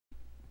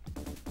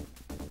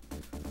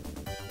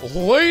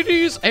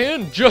Ladies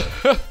and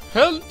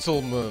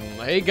gentlemen,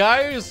 hey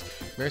guys,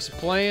 Mercy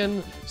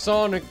playing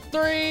Sonic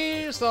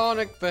 3,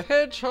 Sonic the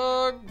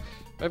Hedgehog,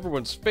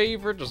 everyone's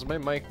favorite. Does my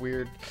mic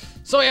weird?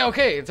 So yeah,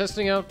 okay,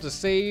 testing out the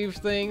save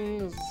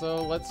thing,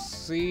 so let's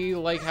see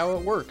like how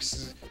it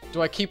works.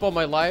 Do I keep all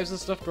my lives and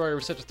stuff? Do I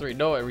reset to 3?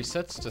 No, it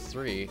resets to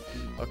 3.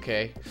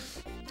 Okay.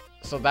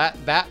 So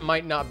that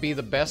might not be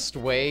the best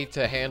way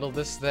to handle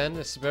this then,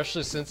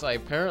 especially since I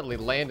apparently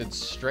landed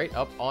straight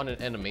up on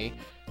an enemy,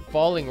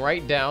 falling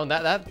right down.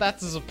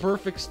 That's a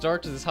perfect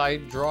start to this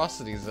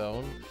hydrosity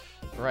zone.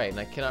 Right, and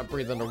I cannot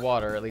breathe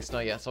underwater, at least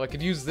not yet. So I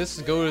could use this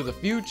to go to the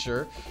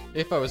future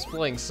if I was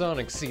playing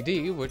Sonic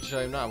CD, which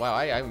I'm not. Wow,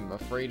 I'm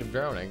afraid of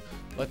drowning.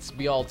 Let's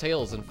be all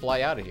tails and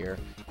fly out of here.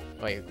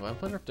 Wait, I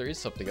wonder if there is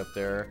something up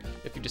there.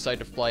 If you decide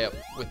to fly up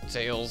with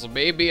tails,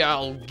 maybe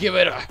I'll give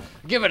it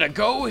a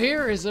go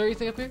here. Is there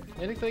anything up here?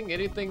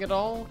 Anything at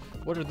all?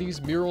 What are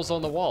these murals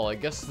on the wall? I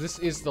guess this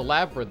is the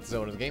labyrinth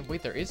zone of the game.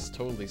 Wait, there is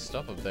totally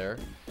stuff up there.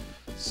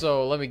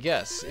 So let me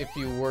guess. If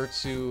you were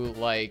to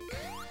like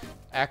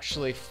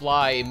actually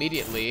fly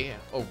immediately,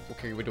 oh,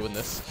 okay, we're doing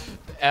this.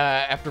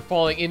 After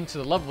falling into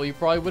the level, you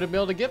probably wouldn't be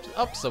able to get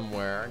up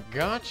somewhere.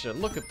 Gotcha.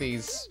 Look at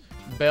these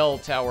bell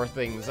tower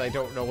things. I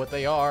don't know what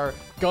they are.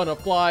 Gonna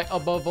fly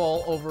above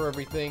all over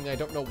everything. I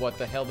don't know what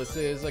the hell this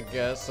is. I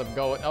guess I'm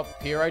going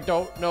up here. I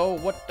don't know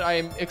what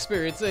I'm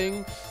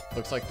experiencing.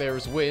 Looks like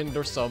there's wind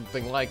or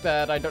something like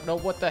that. I don't know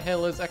what the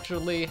hell is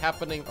actually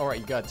happening. Alright,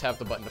 you gotta tap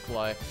the button to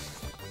fly.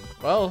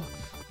 Well,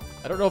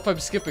 I don't know if I'm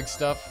skipping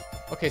stuff.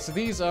 Okay, so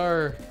these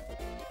are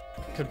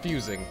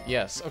confusing.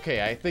 Yes.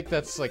 Okay, I think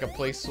that's like a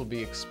place we'll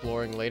be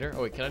exploring later.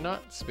 Oh wait, can I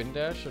not spin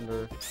dash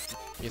under?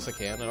 Yes, I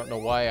can. I don't know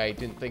why I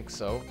didn't think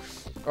so.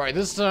 Alright,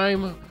 this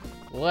time,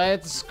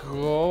 let's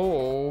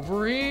go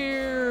over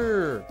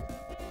here.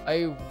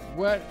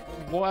 What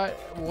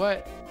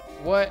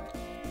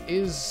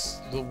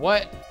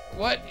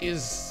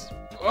is,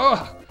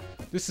 oh,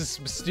 this is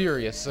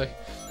mysterious. I'm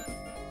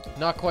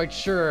not quite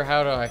sure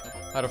how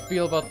to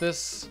feel about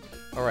this.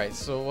 Alright,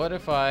 so what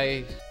if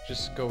I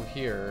just go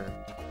here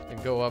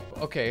and go up?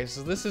 Okay,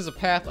 so this is a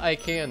path I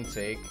can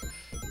take,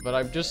 but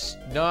I'm just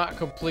not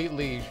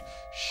completely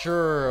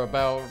sure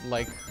about,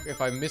 like,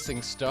 if I'm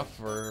missing stuff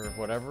or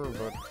whatever,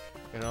 but,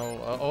 you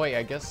know, oh wait,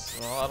 I guess,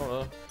 well, I don't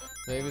know,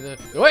 maybe the,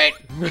 wait!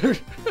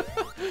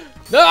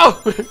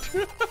 No!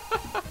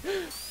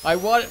 I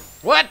want,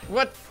 what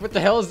the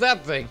hell is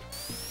that thing?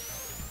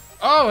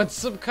 Oh, it's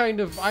some kind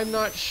of, I'm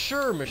not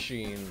sure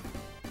machine.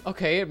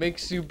 Okay, it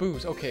makes you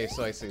boost. Okay,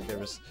 so I see, there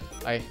was,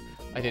 I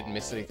didn't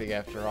miss anything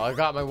after all. I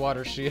got my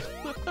water shield.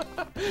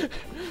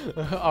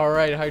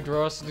 Alright,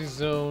 hydrosity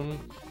zone.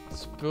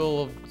 It's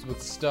full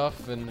with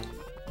stuff and...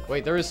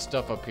 Wait, there is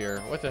stuff up here.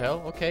 What the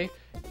hell? Okay.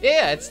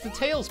 Yeah, it's the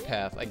Tails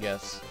path, I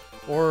guess.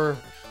 Or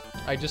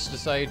I just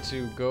decided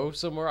to go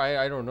somewhere.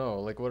 I don't know.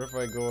 Like, what if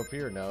I go up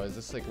here now? Is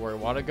this like where I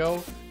want to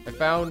go? I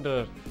found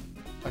a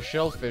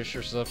shellfish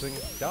or something.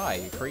 Die,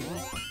 you cretin.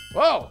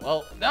 Whoa!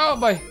 Well, now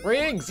my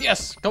rings!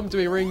 Yes! Come to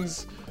me,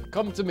 rings!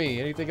 Come to me.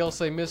 Anything else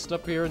I missed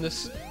up here in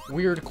this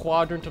weird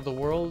quadrant of the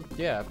world?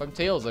 Yeah, if I'm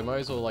Tails, I might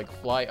as well like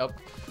fly up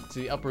to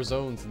the upper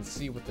zones and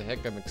see what the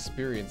heck I'm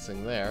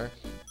experiencing there.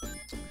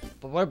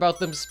 But what about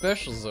them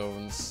special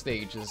zones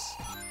stages?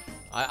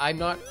 I'm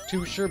not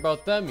too sure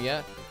about them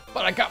yet,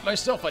 but I got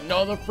myself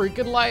another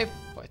freaking life.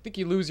 I think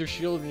you lose your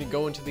shield when you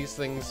go into these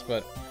things,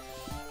 but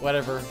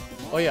whatever.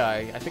 Oh yeah,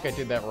 I think I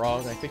did that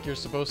wrong. I think you're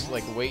supposed to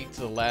like wait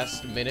to the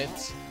last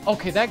minute.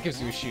 Okay, that gives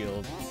you a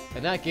shield.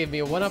 And that gave me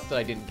a 1-up that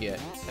I didn't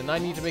get. And I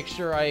need to make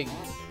sure I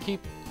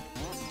keep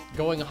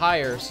going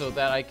higher so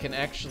that I can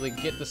actually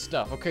get the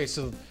stuff. Okay,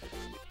 so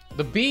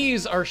the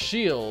bees are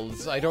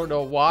shields. I don't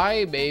know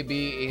why.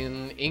 Maybe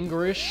in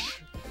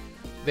English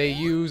they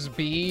use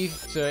B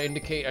to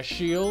indicate a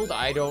shield.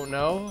 I don't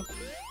know.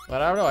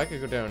 But I don't know. I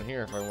could go down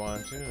here if I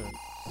wanted to.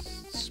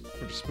 It's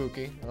pretty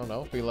spooky. I don't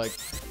know. Be like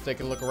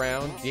taking a look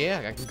around.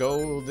 Yeah, I can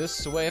go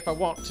this way if I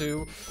want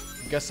to.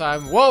 Guess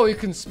I'm. Whoa! You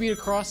can speed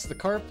across the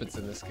carpets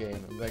in this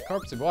game. The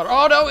carpets in water.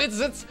 Oh no! It's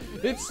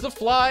the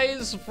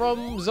flies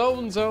from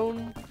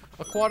Zone.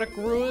 Aquatic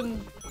ruin.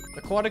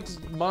 Aquatic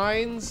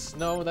mines.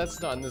 No, that's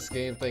not in this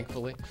game,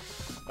 thankfully.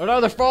 Oh no!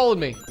 They're following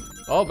me.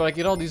 Oh, but I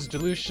get all these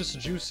delicious,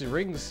 juicy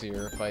rings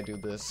here if I do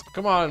this.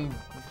 Come on,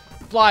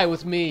 fly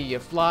with me, you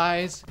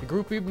flies.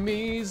 Groupie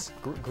me's.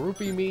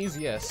 Groupie me's.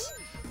 Yes.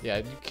 Yeah,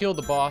 you kill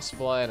the boss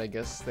fly, and I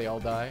guess they all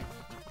die.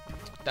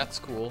 That's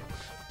cool.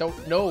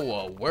 Don't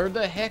know where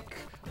the heck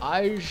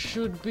I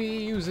should be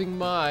using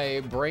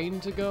my brain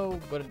to go,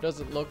 but it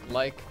doesn't look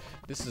like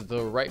this is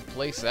the right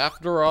place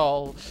after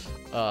all.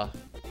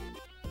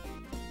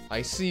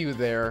 I see you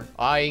there,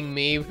 eyeing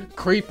me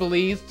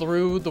creepily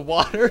through the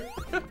water.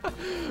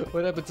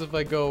 What happens if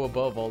I go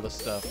above all this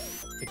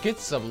stuff? It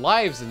gets some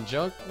lives and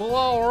junk. Well,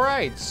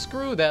 alright,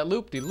 screw that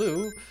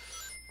loop-de-loo.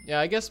 Yeah,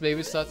 I guess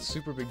maybe it's not a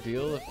super big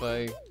deal if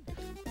I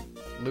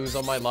lose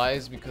all my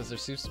lives, because there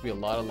seems to be a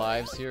lot of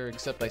lives here,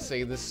 except I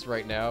say this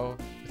right now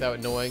without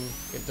knowing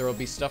if there will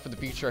be stuff in the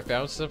future. I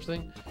found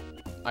something.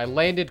 I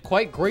landed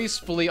quite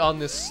gracefully on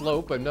this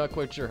slope. I'm not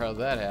quite sure how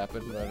that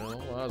happened, but I don't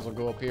know. Might as well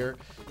go up here,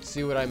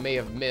 see what I may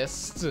have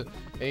missed.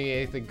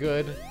 Anything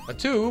good? A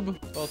tube?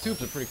 Well,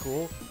 tubes are pretty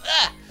cool.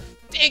 Ah!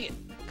 Dang it!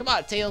 Come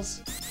on,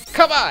 Tails.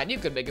 Come on! You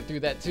can make it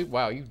through that tube.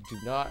 Wow, you do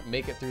not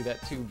make it through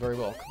that tube very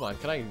well. Come on,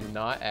 can I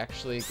not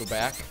actually go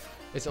back?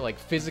 Is it like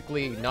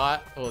physically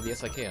not? Oh,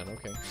 yes, I can.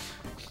 Okay.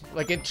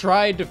 Like it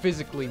tried to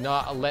physically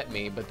not let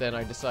me, but then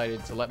I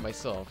decided to let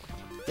myself.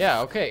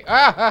 Yeah, okay.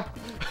 Ah!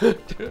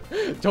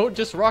 Don't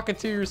just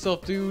rocketeer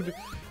yourself, dude.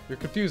 You're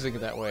confusing it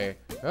that way.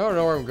 I don't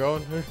know where I'm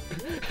going.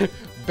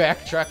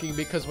 Backtracking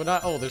because we're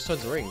not. Oh, there's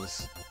tons of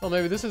rings. Oh,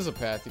 maybe this is a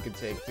path you can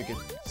take to get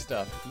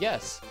stuff.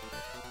 Yes.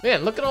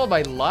 Man, look at all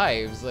my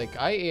lives. Like,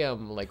 I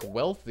am, like,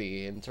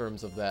 wealthy in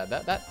terms of that.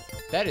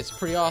 That is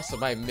pretty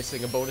awesome. I'm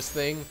missing a bonus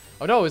thing.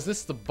 Oh, no, is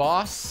this the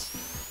boss?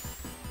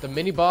 The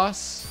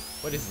mini-boss?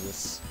 What is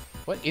this?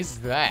 What is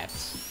that?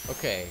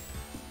 Okay.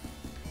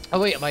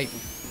 Oh, wait, like,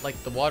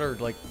 the water,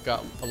 like,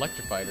 got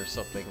electrified or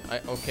something.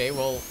 Okay,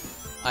 well,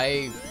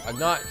 I'm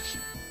not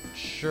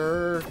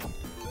sure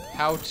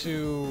how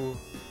to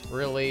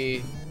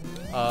really,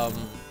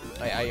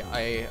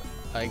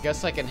 I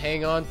guess I can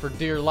hang on for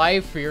dear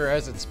life here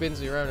as it spins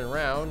me around and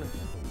around.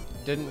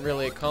 Didn't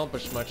really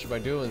accomplish much by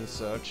doing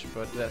such,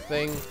 but that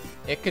thing,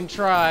 it can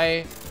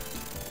try.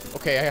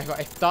 Okay, I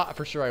thought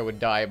for sure I would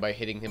die by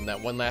hitting him that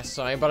one last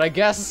time, but I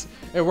guess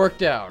it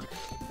worked out.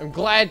 I'm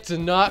glad to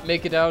not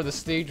make it out of the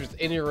stage with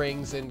any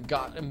rings and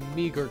got a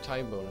meager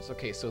time bonus.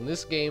 Okay, so in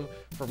this game,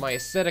 for my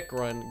aesthetic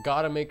run,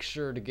 gotta make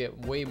sure to get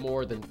way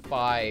more than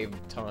 5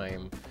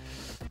 time.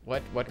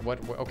 What?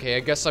 Okay, I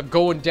guess I'm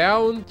going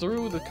down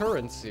through the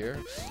currents here.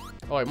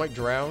 Oh, I might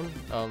drown.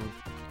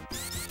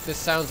 This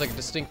sounds like a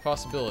distinct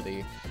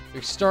possibility.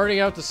 You're starting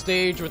out the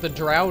stage with a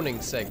drowning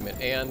segment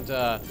and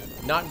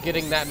not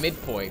getting that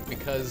midpoint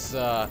because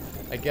I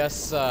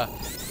guess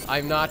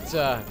I'm not.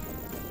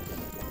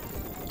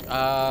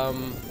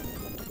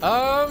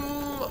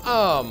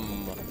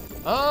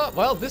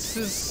 Well, this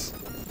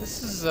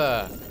is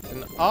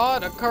an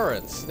odd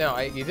occurrence. Now,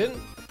 I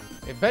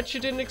bet you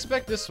didn't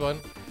expect this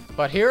one.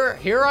 But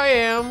here I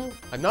am.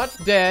 I'm not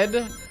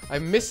dead.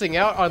 I'm missing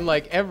out on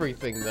like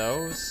everything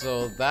though,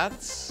 so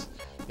that's,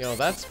 you know,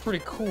 that's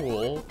pretty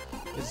cool.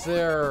 Is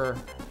there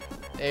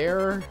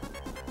air?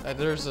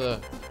 There's a,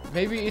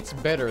 maybe it's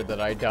better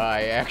that I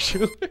die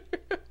actually.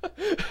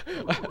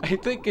 I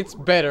think it's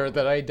better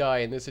that I die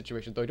in this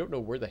situation, though I don't know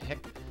where the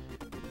heck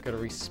I'm gonna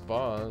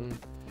respawn.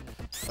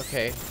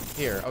 Okay,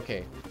 here,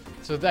 okay.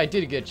 So I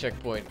did get a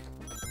checkpoint.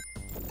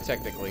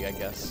 Technically, I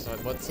guess.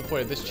 What's the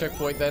point of this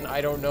checkpoint then?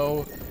 I don't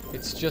know.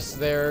 It's just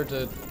there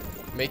to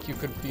make you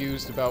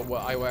confused about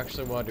what I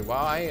actually want to do.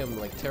 Wow, I am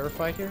like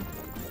terrified here.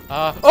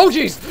 Oh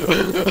jeez!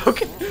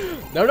 Okay.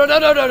 No.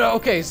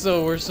 Okay,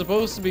 so we're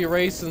supposed to be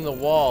racing the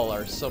wall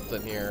or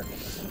something here.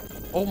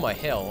 Oh my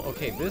hell.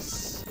 Okay,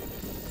 this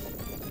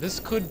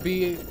could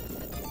be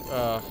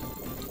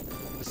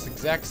this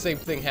exact same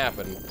thing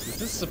happened. Is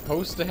this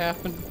supposed to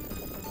happen?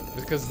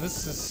 Because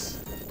this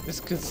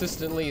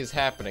consistently is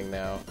happening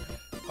now.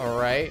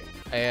 Alright,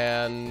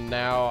 and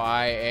now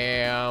I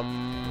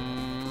am...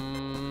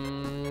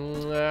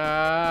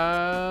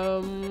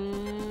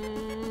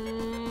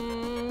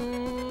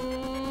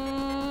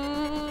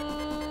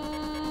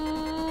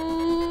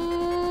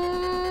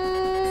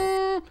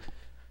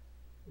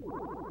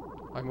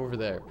 I'm over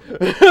there.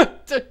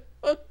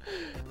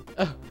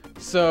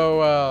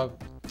 So,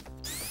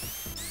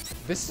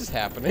 this is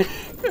happening.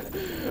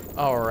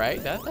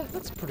 Alright,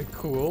 that's pretty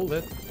cool.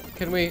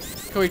 Can we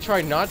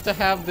try not to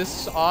have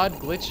this odd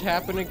glitch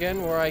happen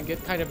again where I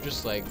get kind of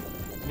just like,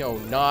 you know,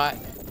 not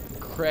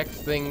correct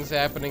things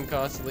happening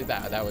constantly?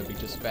 That would be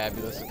just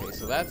fabulous. Okay,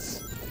 so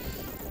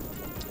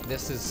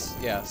this is,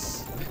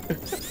 yes.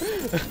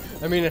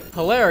 I mean,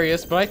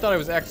 hilarious, but I thought I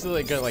was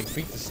actually gonna like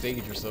beat the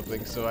stage or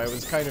something, so I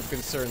was kind of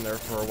concerned there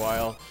for a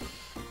while.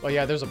 Well,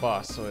 yeah, there's a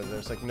boss, so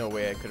there's like no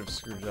way I could have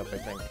screwed it up, I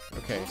think.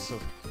 Okay, so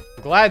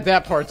I'm glad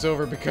that part's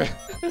over because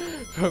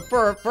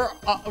for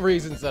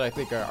reasons that I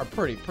think are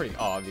pretty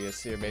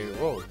obvious here. Maybe,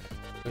 whoa,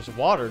 there's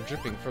water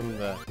dripping from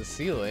the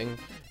ceiling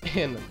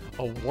in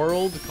a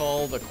world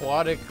called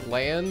Aquatic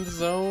Land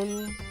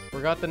Zone.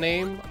 Forgot the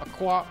name.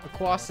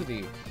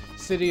 Aquacity.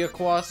 City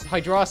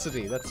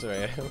Hydrocity, that's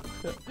right.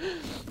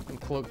 I'm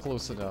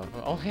close enough.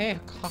 Oh, hey,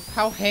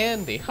 how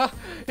handy. Ha!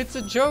 It's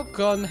a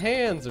joke on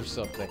hands or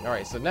something.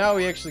 Alright, so now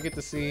we actually get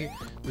to see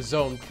the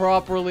zone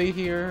properly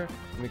here.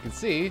 And we can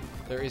see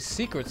there is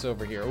secrets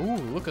over here. Ooh,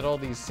 look at all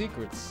these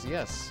secrets.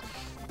 Yes.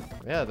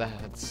 Yeah,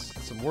 that's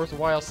some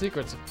worthwhile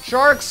secrets.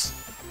 Sharks!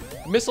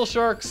 Missile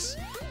sharks!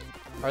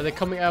 Are they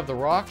coming out of the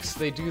rocks?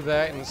 They do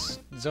that in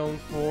Zone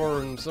 4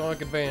 and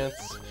Sonic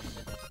Advance.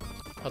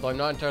 Although I'm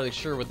not entirely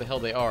sure what the hell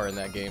they are in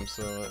that game,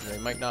 so they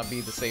might not be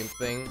the same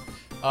thing.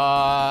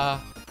 I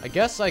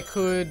guess I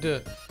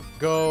could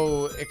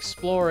go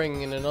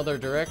exploring in another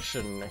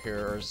direction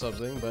here or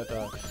something, but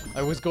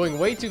I was going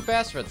way too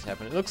fast for that to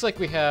happen. It looks like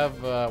we have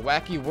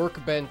wacky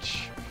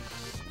workbench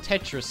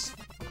Tetris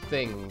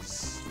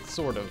things,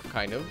 sort of,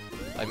 kind of.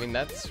 I mean,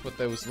 that's what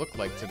those look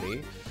like to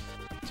me.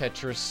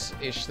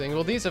 Tetris-ish thing.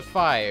 Well, these have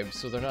 5,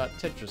 so they're not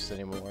Tetris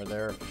anymore.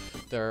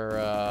 They're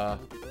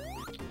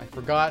I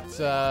forgot,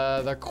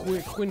 they're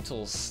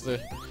quintals.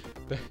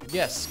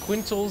 Yes,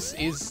 quintals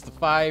is the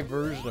 5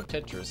 version of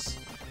Tetris.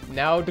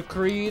 Now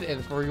decreed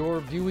and for your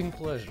viewing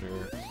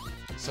pleasure.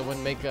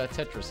 Someone make a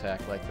Tetris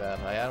hack like that.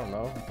 I don't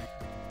know.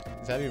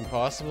 Is that even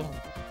possible?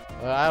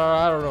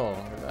 I don't know.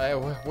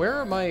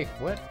 Where am I?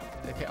 What?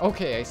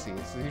 Okay, I see.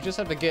 So you just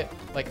have to get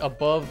like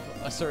above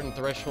a certain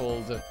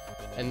threshold,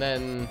 and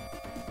then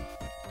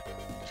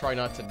try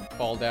not to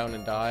fall down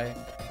and die.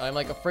 I'm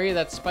like afraid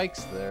that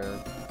spike's there.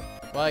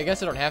 Well, I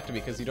guess I don't have to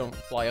because you don't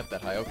fly up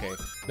that high. Okay,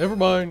 never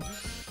mind.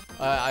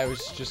 I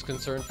was just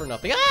concerned for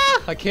nothing.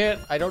 Ah!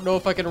 I don't know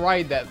if I can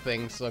ride that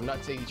thing, so I'm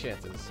not taking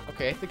chances.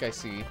 Okay, I think I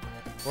see.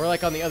 We're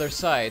like on the other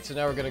side, so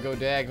now we're gonna go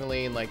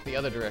diagonally in like the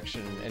other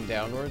direction and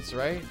downwards,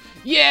 right?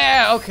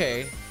 Yeah,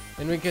 okay.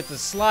 And we get to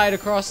slide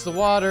across the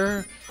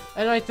water,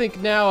 and I think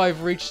now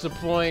I've reached the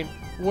point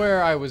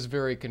where I was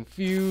very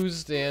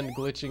confused and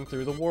glitching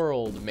through the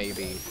world,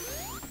 maybe.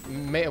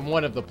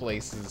 One of the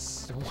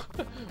places.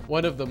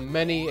 One of the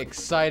many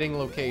exciting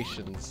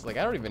locations. Like,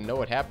 I don't even know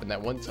what happened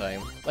that one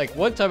time. Like,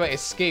 one time I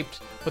escaped,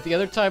 but the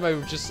other time I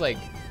was just like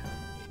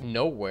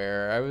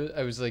nowhere.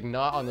 I was like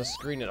not on the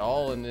screen at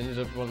all and ended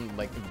up on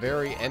like the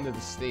very end of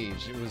the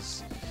stage. It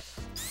was...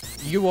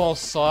 You all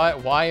saw it.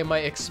 Why am I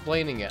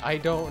explaining it? I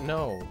don't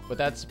know. But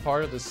that's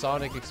part of the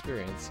Sonic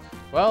experience.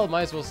 Well,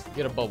 might as well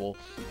get a bubble.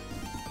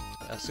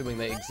 Assuming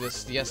they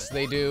exist. Yes,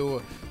 they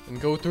do. And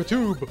go through a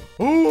tube.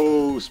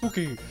 Oh,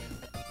 spooky.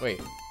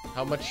 Wait,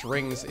 how much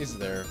rings is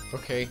there?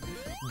 Okay.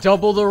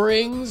 Double the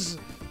rings.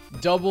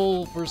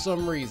 Double for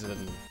some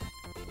reason.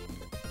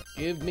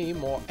 Give me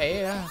more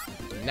air.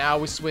 Now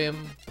we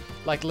swim.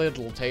 Like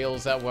little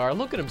Tails that we are.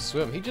 Look at him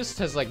swim. He just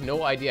has like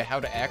no idea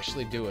how to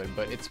actually do it,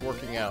 but it's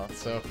working out.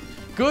 So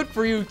good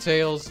for you,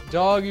 Tails.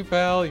 Doggy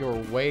pal, your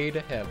way to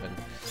heaven.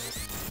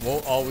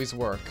 Won't always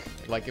work.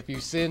 Like if you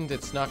sinned,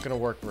 it's not gonna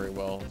work very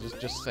well.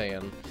 Just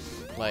saying.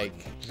 Like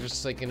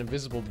just like an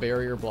invisible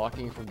barrier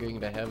blocking you from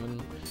getting to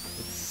heaven.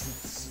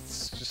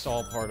 It's just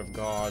all part of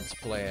God's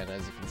plan,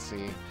 as you can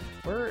see.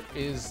 Where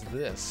is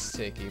this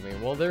taking me?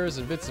 Well, there's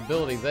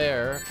invincibility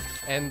there,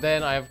 and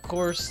then of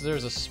course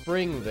there's a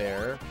spring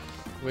there,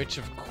 which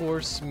of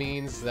course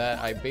means that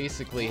I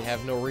basically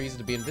have no reason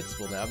to be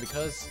invincible now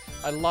because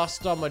I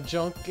lost all my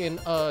junk in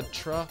a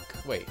truck.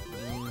 Wait,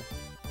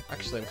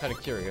 actually I'm kind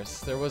of curious.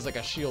 There was like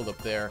a shield up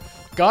there.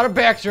 Gotta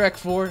backtrack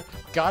for it.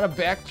 Gotta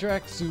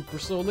backtrack super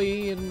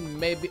slowly and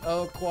maybe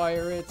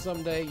acquire it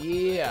someday.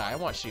 Yeah, I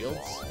want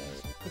shields.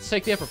 Let's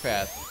take the upper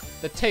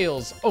path. The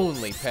Tails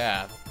only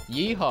path.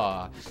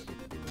 Yeehaw!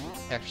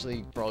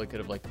 Actually, probably could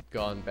have like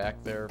gone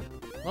back there.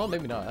 Well,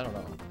 maybe not. I don't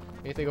know.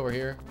 Anything over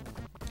here?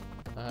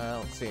 I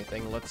don't see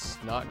anything. Let's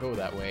not go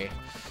that way.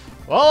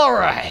 All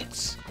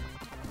right.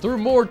 Through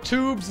more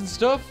tubes and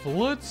stuff.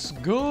 Let's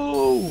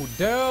go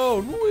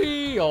down.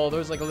 Wee! Oh,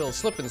 there's like a little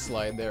slip and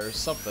slide there or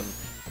something.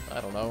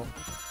 I don't know.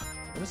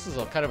 This is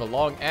a kind of a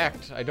long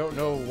act. I don't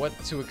know what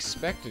to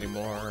expect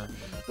anymore.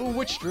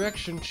 Which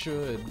direction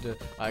should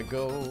I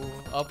go?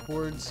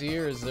 Upwards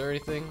here? Is there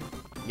anything?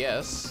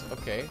 Yes.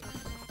 Okay.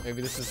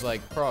 Maybe this is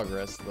like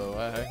progress, though.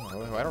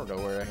 I don't know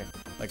where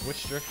like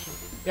which direction.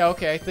 Yeah.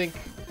 Okay. I think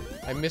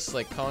I missed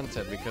like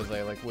content because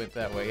I like went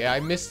that way. Yeah. I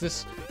missed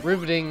this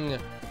riveting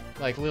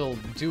like little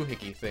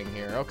doohickey thing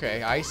here.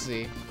 Okay. I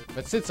see.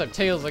 But since I'm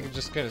Tails, I can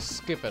just kind of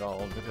skip it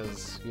all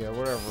because yeah,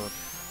 whatever.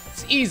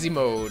 It's easy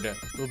mode.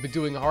 We'll be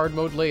doing hard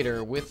mode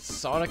later with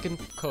Sonic and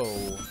Co.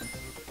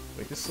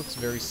 Wait, this looks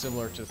very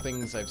similar to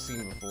things I've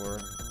seen before.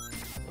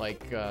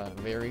 Like,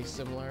 very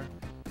similar.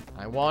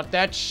 I want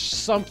that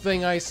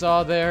something I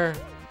saw there.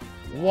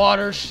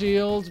 Water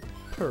shield.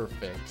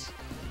 Perfect.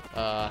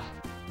 But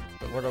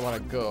where do I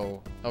want to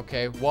go?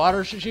 Okay,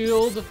 water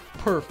shield.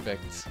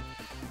 Perfect.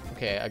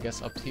 Okay, I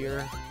guess up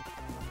here.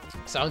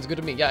 Sounds good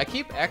to me. Yeah, I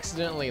keep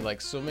accidentally, like,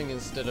 swimming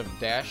instead of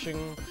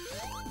dashing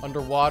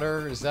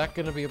underwater. Is that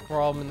gonna be a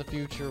problem in the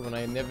future when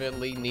I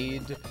inevitably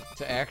need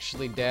to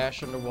actually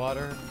dash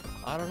underwater?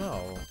 I don't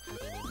know.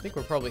 I think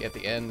we're probably at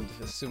the end,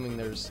 assuming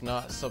there's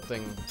not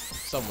something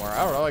somewhere.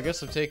 I don't know. I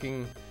guess I'm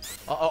taking.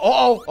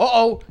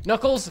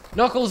 Knuckles!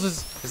 Knuckles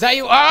is that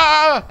you?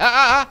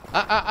 I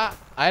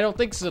don't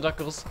think so,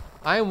 Knuckles.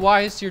 I am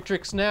wise to your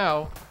tricks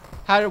now.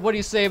 What do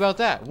you say about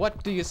that?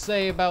 What do you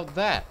say about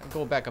that? I'm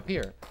going back up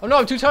here. Oh no,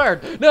 I'm too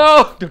tired.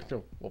 No!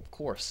 Well, of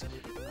course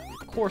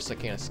I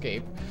can't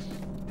escape.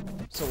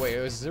 So wait,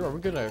 are we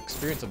gonna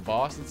experience a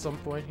boss at some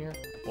point here?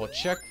 Well, a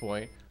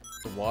checkpoint.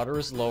 The water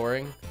is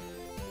lowering.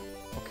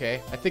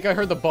 Okay, I think I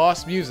heard the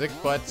boss music,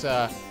 but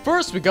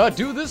first we gotta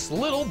do this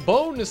little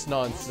bonus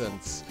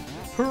nonsense.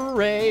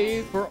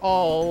 Hooray for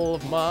all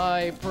of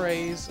my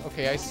praise.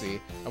 Okay, I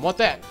see. I want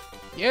that.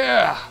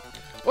 Yeah!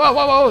 Whoa,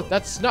 whoa, whoa!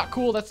 That's not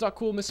cool,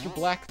 Mr.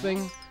 Black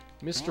thing.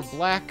 Mr.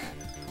 Black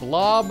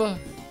blob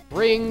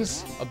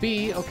rings a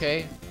bee.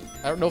 Okay.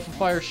 I don't know if a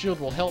fire shield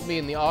will help me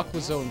in the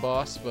Aqua Zone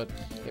boss, but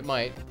it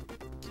might.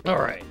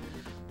 Alright.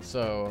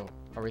 So,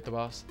 Are we at the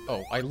boss?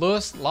 Oh, I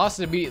lost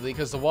it immediately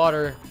because the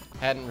water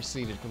hadn't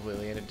receded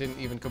completely, and it didn't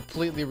even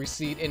completely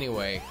recede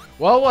anyway.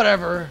 Well,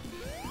 whatever.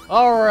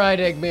 Alright,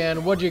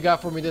 Eggman, what do you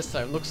got for me this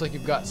time? Looks like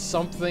you've got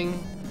something.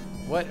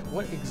 What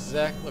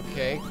exactly?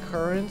 Okay,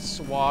 currents,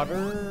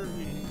 water,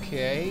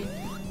 okay.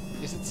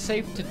 Is it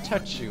safe to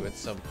touch you at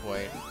some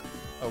point?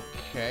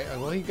 Okay,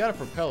 well, he got a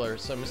propeller,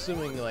 so I'm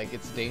assuming, like,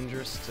 it's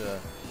dangerous to...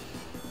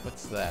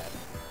 What's that?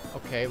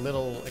 Okay,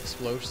 little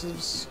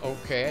explosives.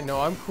 Okay, no,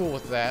 I'm cool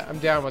with that. I'm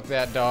down with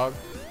that, dog.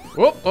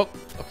 Whoop! Oh,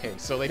 okay,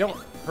 so they don't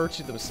hurt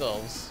you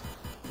themselves.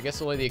 I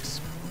guess only the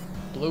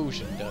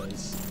explosion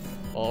does.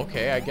 Well,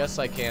 okay, I guess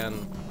I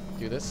can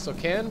do this. So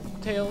can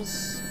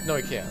Tails? No,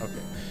 he can't. Okay.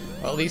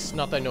 Well, at least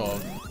not that I know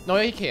of. No,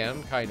 he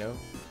can, kind of.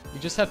 You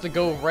just have to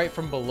go right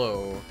from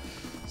below.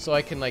 So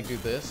I can, like, do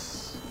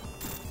this.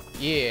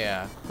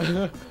 Yeah.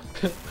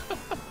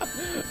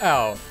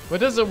 Ow. But it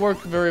doesn't work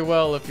very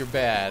well if you're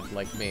bad,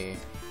 like me.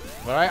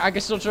 But I can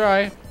still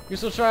try. You can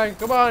still try.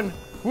 Come on.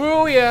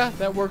 Woo, yeah.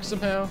 That works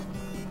somehow.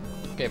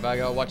 Okay, but I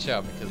gotta watch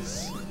out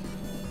because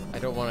I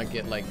don't want to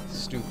get, like,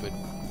 stupid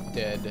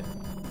dead.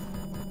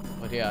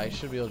 But yeah, I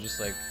should be able to just,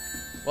 like...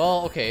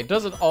 Well, okay, it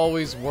doesn't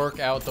always work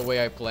out the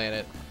way I plan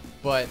it.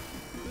 But,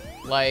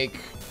 like...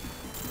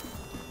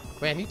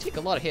 Man, you take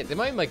a lot of hits. Am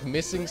I, like,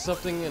 missing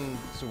something in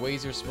the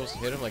ways you're supposed to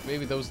hit them? Like,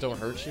 maybe those don't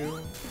hurt you?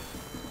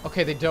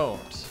 Okay, they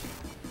don't.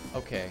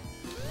 Okay.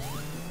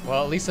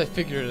 Well, at least I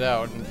figured it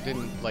out and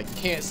didn't, like, you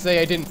can't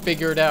say I didn't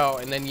figure it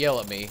out and then yell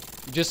at me.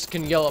 You just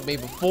can yell at me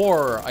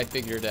before I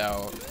figure it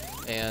out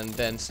and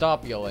then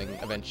stop yelling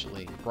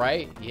eventually,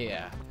 right?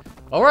 Yeah.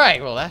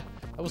 Alright, well, that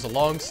was a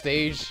long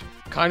stage,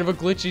 kind of a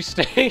glitchy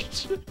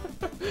stage.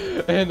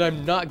 And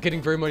I'm not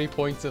getting very many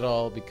points at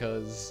all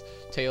because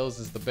Tails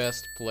is the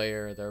best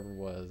player there ever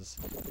was.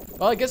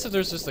 Well, I guess if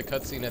there's just a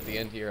cutscene at the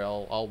end here,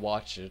 I'll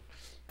watch it.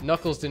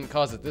 Knuckles didn't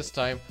cause it this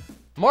time.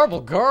 Marble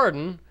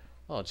Garden?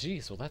 Oh,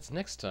 geez, well, that's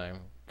next time.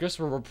 Guess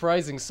we're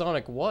reprising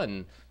Sonic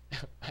 1.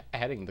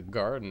 Adding the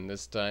garden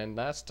this time.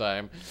 Last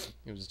time,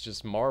 it was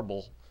just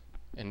marble.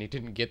 And he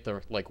didn't get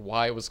the, like,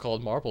 why it was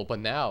called marble. But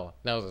now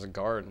there's a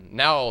garden.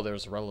 Now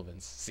there's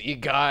relevance. See you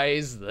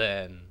guys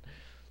then.